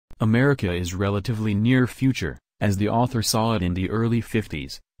America is relatively near future, as the author saw it in the early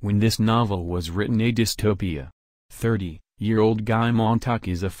 50s, when this novel was written. A dystopia. 30-year-old Guy Montauk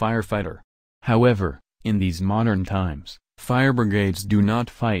is a firefighter. However, in these modern times, fire brigades do not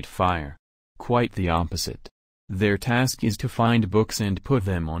fight fire. Quite the opposite. Their task is to find books and put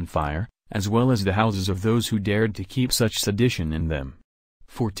them on fire, as well as the houses of those who dared to keep such sedition in them.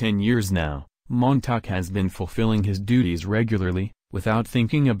 For 10 years now, Montauk has been fulfilling his duties regularly, without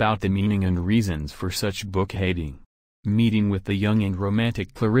thinking about the meaning and reasons for such book-hating. Meeting with the young and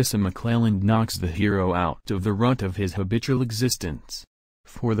romantic Clarissa McClelland knocks the hero out of the rut of his habitual existence.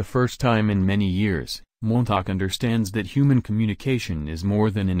 For the first time in many years, Montauk understands that human communication is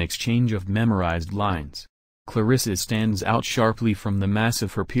more than an exchange of memorized lines. Clarissa stands out sharply from the mass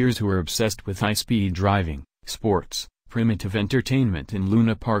of her peers who are obsessed with high-speed driving, sports, primitive entertainment in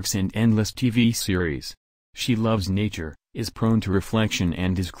Luna Parks and endless TV series. She loves nature, is prone to reflection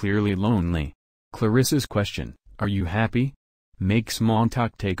and is clearly lonely. Clarissa's question, "Are you happy?" makes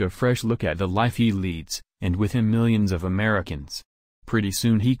Montauk take a fresh look at the life he leads, and with him millions of Americans. Pretty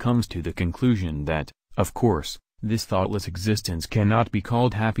soon he comes to the conclusion that, of course, this thoughtless existence cannot be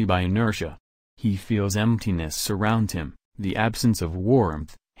called happy by inertia. He feels emptiness surround him, the absence of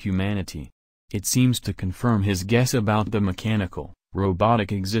warmth, humanity. It seems to confirm his guess about the mechanical,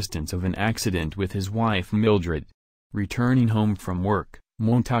 robotic existence of an accident with his wife Mildred. Returning home from work,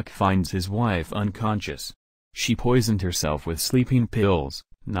 Montauk finds his wife unconscious. She poisoned herself with sleeping pills,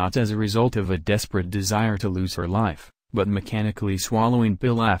 not as a result of a desperate desire to lose her life, but mechanically swallowing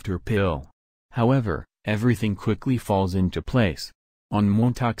pill after pill. However, everything quickly falls into place. On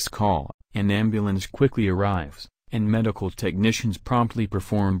Montauk's call, an ambulance quickly arrives, and medical technicians promptly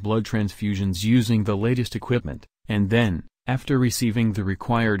perform blood transfusions using the latest equipment, and then, after receiving the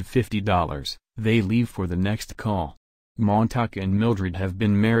required $50, they leave for the next call. Montauk and Mildred have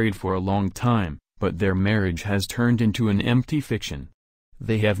been married for a long time, but their marriage has turned into an empty fiction.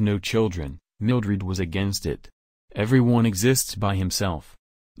 They have no children. Mildred was against it. Everyone exists by himself.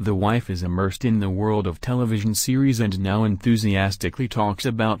 The wife is immersed in the world of television series and now enthusiastically talks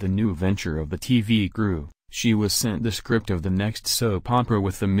about the new venture of the TV crew. She was sent the script of the next soap opera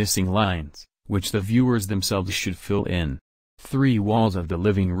with the missing lines, which the viewers themselves should fill in. 3 walls of the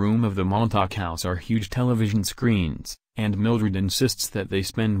living room of the Montauk house are huge television screens, and Mildred insists that they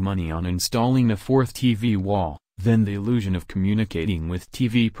spend money on installing a 4th TV wall, then the illusion of communicating with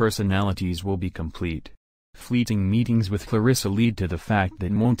TV personalities will be complete. Fleeting meetings with Clarissa lead to the fact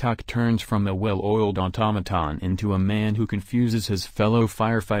that Montauk turns from a well-oiled automaton into a man who confuses his fellow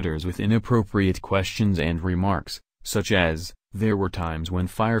firefighters with inappropriate questions and remarks, such as, "There were times when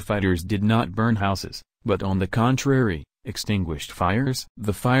firefighters did not burn houses, but on the contrary, extinguished fires."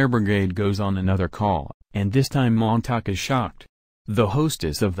 The fire brigade goes on another call, and this time Montauk is shocked. The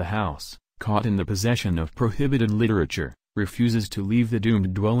hostess of the house, caught in the possession of prohibited literature, refuses to leave the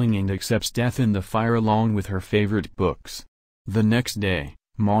doomed dwelling and accepts death in the fire along with her favorite books. The next day,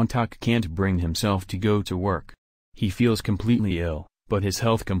 Montauk can't bring himself to go to work. He feels completely ill, but his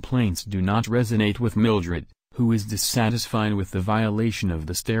health complaints do not resonate with Mildred, who is dissatisfied with the violation of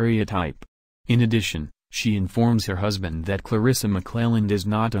the stereotype. In addition, she informs her husband that Clarissa McClelland is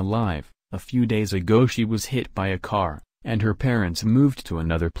not alive. A few days ago she was hit by a car, and her parents moved to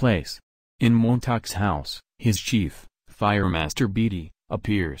another place. In Montauk's house, his chief, Firemaster Beatty,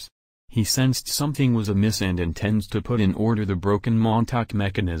 appears. He sensed something was amiss and intends to put in order the broken Montauk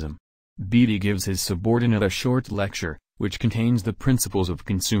mechanism. Beatty gives his subordinate a short lecture, which contains the principles of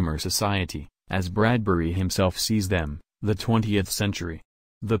consumer society, as Bradbury himself sees them, the 20th century.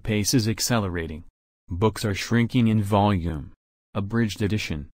 The pace is accelerating. Books are shrinking in volume. Abridged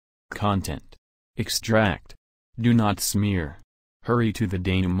edition. Content. Extract. Do not smear. Hurry to the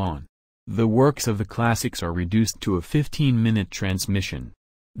denouement. The works of the classics are reduced to a 15-minute transmission.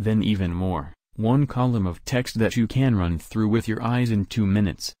 Then even more, one column of text that you can run through with your eyes in 2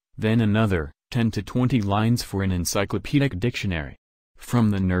 minutes, then another, 10 to 20 lines for an encyclopedic dictionary. From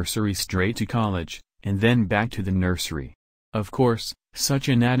the nursery straight to college, and then back to the nursery. Of course, such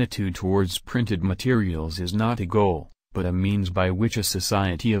an attitude towards printed materials is not a goal, but a means by which a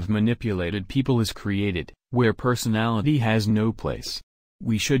society of manipulated people is created, where personality has no place.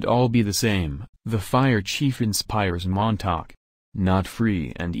 We should all be the same, the fire chief inspires Montauk. Not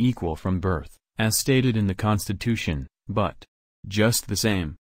free and equal from birth, as stated in the Constitution, but just the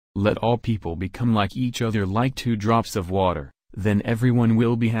same. Let all people become like each other like 2 drops of water, then everyone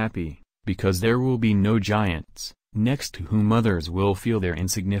will be happy, because there will be no giants, next to whom others will feel their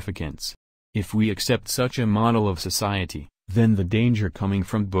insignificance. If we accept such a model of society, then the danger coming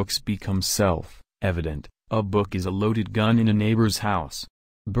from books becomes self-evident. A book is a loaded gun in a neighbor's house.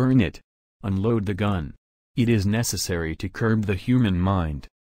 Burn it. Unload the gun. It is necessary to curb the human mind.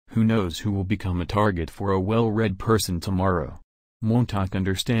 Who knows who will become a target for a well-read person tomorrow? Montauk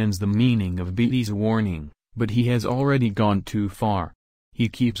understands the meaning of Beatty's warning, but he has already gone too far. He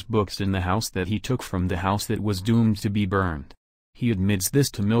keeps books in the house that he took from the house that was doomed to be burned. He admits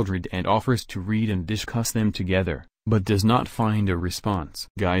this to Mildred and offers to read and discuss them together, but does not find a response.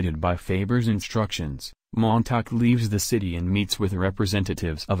 Guided by Faber's instructions, Montauk leaves the city and meets with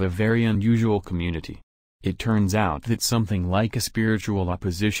representatives of a very unusual community. It turns out that something like a spiritual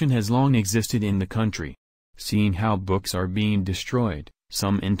opposition has long existed in the country. Seeing how books are being destroyed,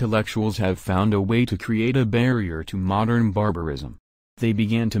 some intellectuals have found a way to create a barrier to modern barbarism. They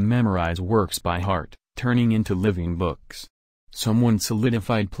began to memorize works by heart, turning into living books. Someone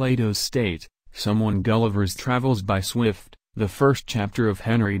solidified Plato's state, someone Gulliver's Travels by Swift. The first chapter of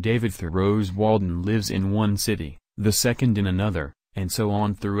Henry David Thoreau's Walden lives in one city, the second in another, and so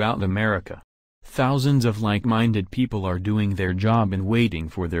on throughout America. Thousands of like-minded people are doing their job and waiting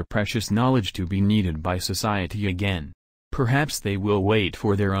for their precious knowledge to be needed by society again. Perhaps they will wait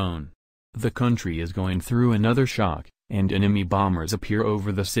for their own. The country is going through another shock, and enemy bombers appear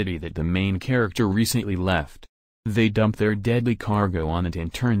over the city that the main character recently left. They dump their deadly cargo on it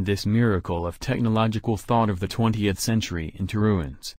and turn this miracle of technological thought of the 20th century into ruins.